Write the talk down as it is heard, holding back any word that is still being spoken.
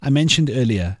I mentioned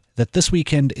earlier that this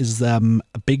weekend is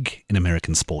big in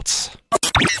American sports.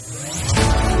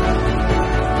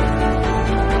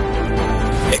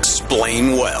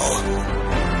 Explain well.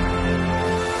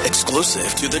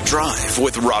 Exclusive to The Drive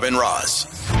with Rob and Roz.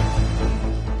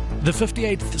 The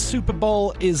 58th Super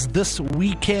Bowl is this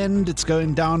weekend. It's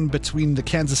going down between the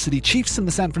Kansas City Chiefs and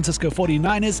the San Francisco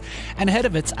 49ers. And ahead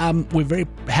of it, we're very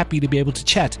happy to be able to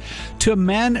chat to a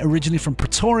man originally from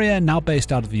Pretoria, now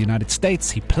based out of the United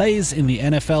States. He plays in the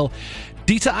NFL.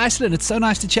 Dieter Eiselen, it's so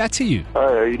nice to chat to you. Hi, how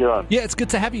are you doing? Yeah, it's good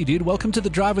to have you, dude. Welcome to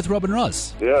The Drive with Rob and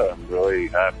Roz. Yeah, I'm really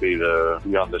happy to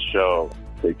be on the show.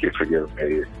 Thank you for giving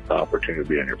me the opportunity to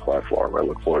be on your platform. I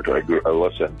look forward to it. I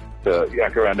listen to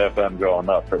Yakarand FM growing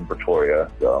up in Pretoria.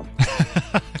 So.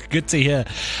 Good to hear.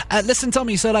 Listen, tell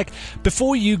me, so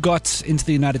before you got into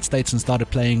the United States and started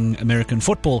playing American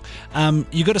football,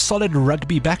 you got a solid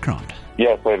rugby background.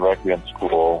 Yeah, I played rugby in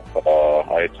school.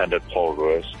 I attended Paul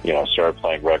Lewis. Started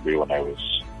playing rugby when I was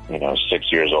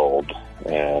 6 years old.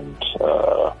 And,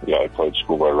 I played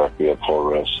schoolboy rugby at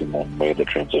Forest and then made the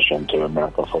transition to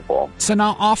American football. So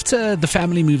now after the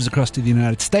family moves across to the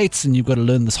United States and you've got to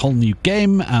learn this whole new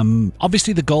game,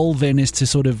 obviously the goal then is to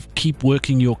sort of keep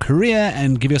working your career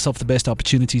and give yourself the best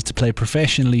opportunities to play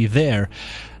professionally there.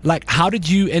 How did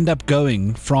you end up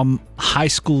going from high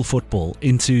school football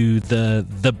into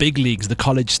the big leagues, the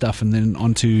college stuff, and then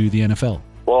onto the NFL?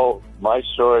 Well, my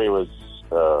story was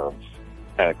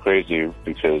kind of crazy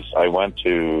because I went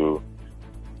to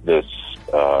this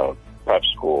prep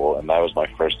school and that was my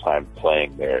first time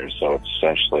playing there. So it's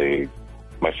essentially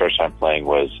my first time playing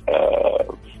was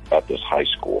at this high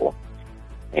school,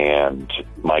 and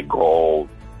my goal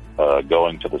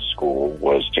going to the school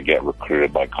was to get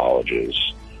recruited by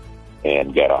colleges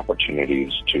and get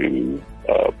opportunities to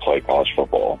play college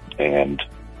football. And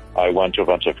I went to a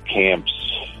bunch of camps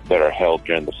that are held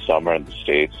during the summer in the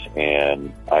States,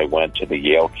 and I went to the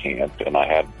Yale camp, and I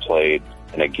hadn't played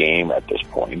in a game at this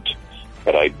point,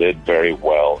 but I did very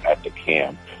well at the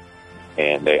camp,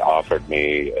 and they offered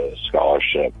me a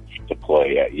scholarship to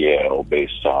play at Yale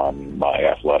based on my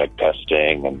athletic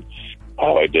testing and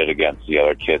how I did against the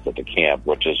other kids at the camp,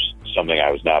 which is something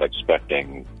I was not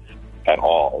expecting at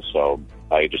all. So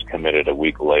I just committed a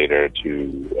week later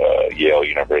to Yale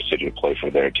University to play for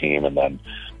their team, and then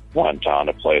went on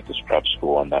to play at this prep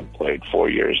school and then played 4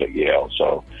 years at Yale.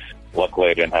 So luckily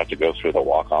I didn't have to go through the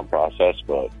walk-on process,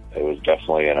 but it was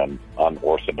definitely an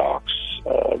unorthodox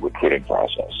recruiting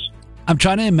process. I'm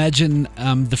trying to imagine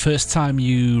the first time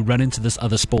you run into this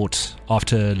other sport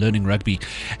after learning rugby,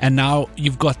 and now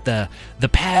you've got the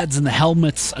pads and the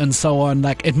helmets and so on.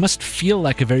 It must feel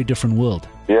like a very different world.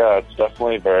 Yeah, it's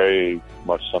definitely very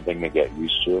much something to get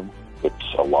used to.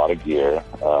 It's a lot of gear,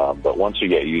 but once you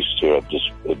get used to it,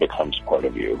 it becomes part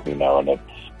of you, and it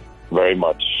very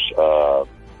much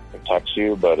protects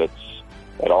you, but it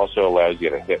also allows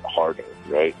you to hit harder,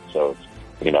 right? So,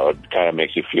 it kind of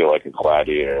makes you feel like a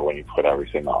gladiator when you put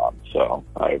everything on. So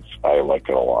I like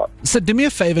it a lot. So do me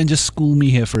a favor and just school me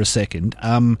here for a second.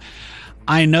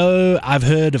 I know I've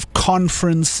heard of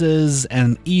conferences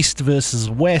and East versus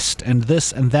West and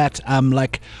this and that.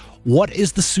 What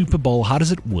is the Super Bowl? How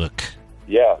does it work?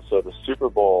 Yeah, so the Super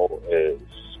Bowl is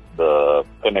the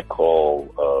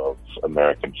pinnacle of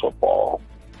American football,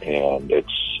 and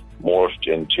it's morphed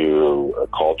into a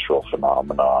cultural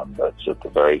phenomenon that's at the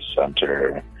very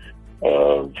center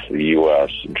of the U.S.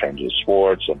 in terms of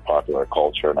sports and popular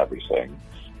culture and everything.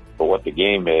 But what the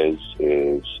game is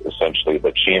essentially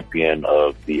the champion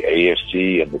of the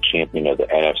AFC and the champion of the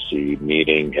NFC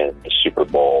meeting in the Super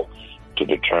Bowl to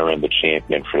determine the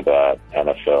champion for that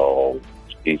NFL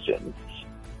season.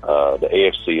 The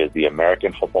AFC is the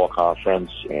American Football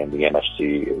Conference, and the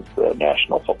NFC is the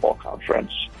National Football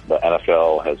Conference. The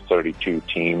NFL has 32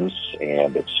 teams,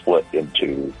 and it's split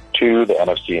into two, the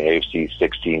NFC and AFC,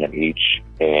 16 in each.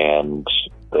 And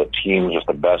the teams with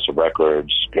the best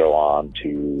records go on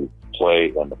to play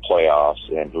in the playoffs,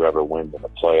 and whoever wins in the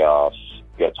playoffs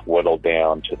gets whittled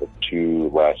down to the two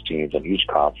last teams in each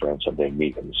conference, and they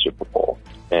meet in the Super Bowl.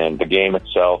 And the game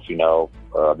itself,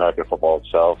 American football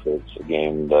itself, is a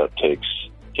game that takes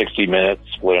 60 minutes,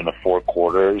 split into 4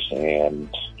 quarters, and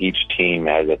each team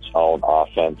has its own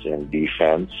offense and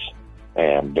defense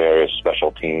and various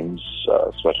special teams.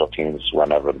 Special teams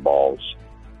whenever the ball's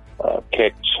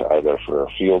kicked, either for a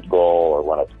field goal or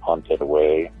when it's punted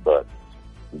away. But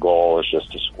the goal is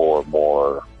just to score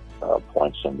more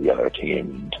points than the other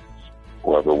team. And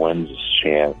whoever wins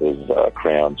is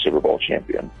crowned Super Bowl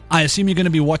champion. I assume you're going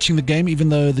to be watching the game, even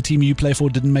though the team you play for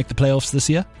didn't make the playoffs this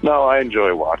year? No, I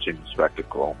enjoy watching the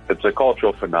spectacle. It's a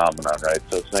cultural phenomenon, right?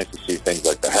 So it's nice to see things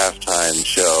like the halftime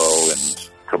show and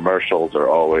commercials are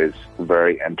always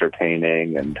very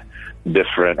entertaining and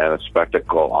different and a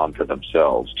spectacle onto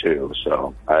themselves too.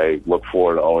 So I look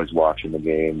forward to always watching the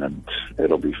game, and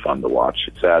it'll be fun to watch.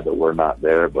 It's sad that we're not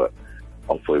there, but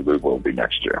hopefully we will be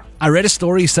next year. I read a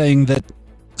story saying that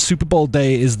Super Bowl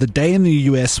day is the day in the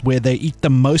US where they eat the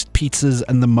most pizzas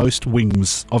and the most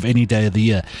wings of any day of the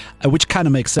year, which kind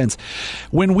of makes sense.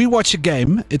 When we watch a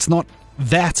game, it's not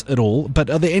that at all,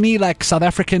 but are there any like South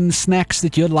African snacks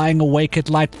that you're lying awake at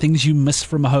night, things you miss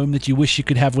from home that you wish you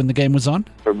could have when the game was on?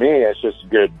 For me, it's just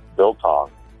good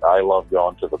biltong. I love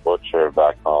going to the butcher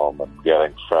back home and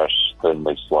getting fresh,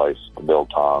 thinly sliced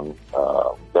biltong.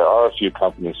 There are a few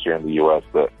companies here in the U.S.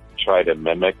 that try to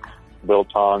mimic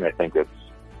biltong. I think it's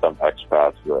some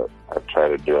expats that have tried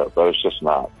to do it, but it's just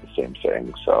not the same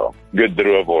thing. So good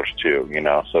droeworst too,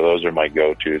 so those are my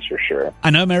go-tos for sure. I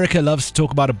know America loves to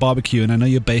talk about a barbecue, and I know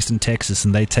you're based in Texas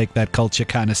and they take that culture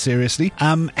kind of seriously.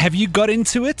 Have you got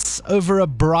into it over a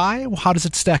braai? How does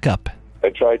it stack up? I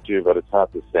try to, but it's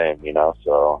not the same,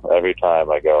 so every time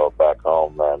I go back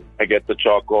home, then I get the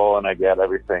choco and I get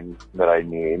everything that I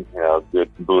need,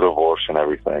 good boerewors and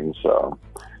everything. So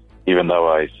even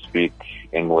though I speak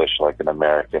English like an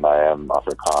American, I am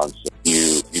Afrikaans.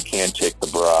 You can't take the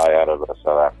braai out of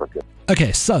South Africa.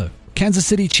 Okay, so Kansas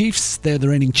City Chiefs, they're the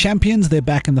reigning champions. They're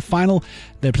back in the final.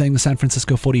 They're playing the San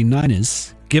Francisco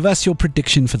 49ers. Give us your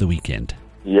prediction for the weekend.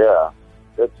 Yeah,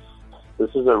 this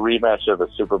is a rematch of a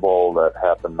Super Bowl that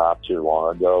happened not too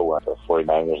long ago when the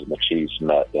 49ers and the Chiefs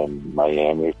met in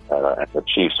Miami, and the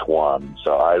Chiefs won.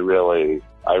 So I really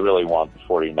want the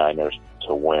 49ers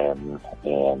to win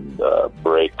and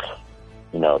break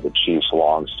the Chiefs'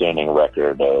 long-standing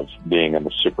record of being in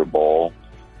the Super Bowl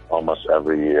almost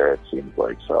every year, it seems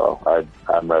like. So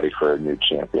I'm ready for a new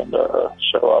champion to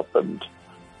show up and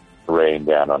rain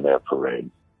down on their parade.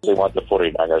 They want the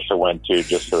 49ers to win, too,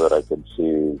 just so that I can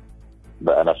see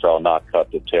the NFL not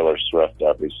cut to Taylor Swift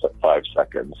every 5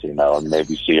 seconds, and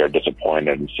maybe see her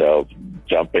disappointed themselves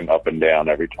jumping up and down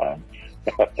every time.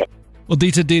 Well,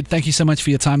 Dieter, thank you so much for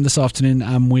your time this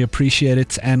afternoon. We appreciate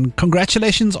it. And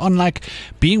congratulations on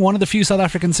being one of the few South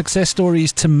African success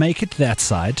stories to make it that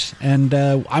side. And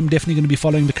I'm definitely going to be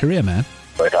following the career, man.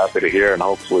 Very happy to hear, and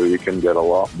hopefully we can get a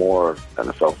lot more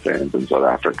NFL fans in South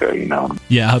Africa,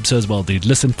 Yeah, I hope so as well, dude.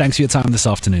 Listen, thanks for your time this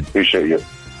afternoon. Appreciate you.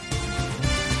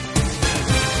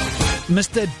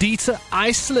 Mr. Dieter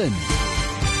Eiselen.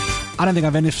 I don't think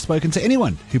I've ever spoken to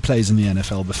anyone who plays in the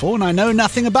NFL before, and I know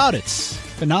nothing about it.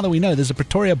 But now that we know there's a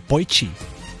Pretoria Boichi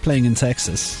playing in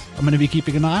Texas, I'm going to be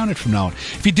keeping an eye on it from now on.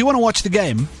 If you do want to watch the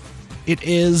game, it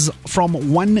is from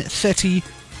 1:30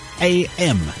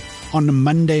 a.m. on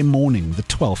Monday morning, the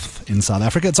 12th in South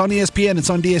Africa. It's on ESPN,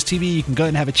 it's on DSTV. You can go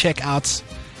and have a check out,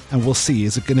 and we'll see.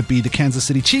 Is it going to be the Kansas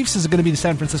City Chiefs? Is it going to be the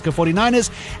San Francisco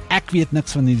 49ers? Ek weet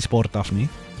niks van die sport af nie.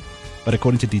 But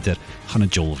according to Dieter, gaan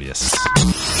het jol wees.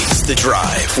 It's The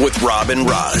Drive with Rob and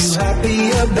Roz.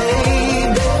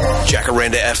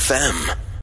 Jacaranda FM.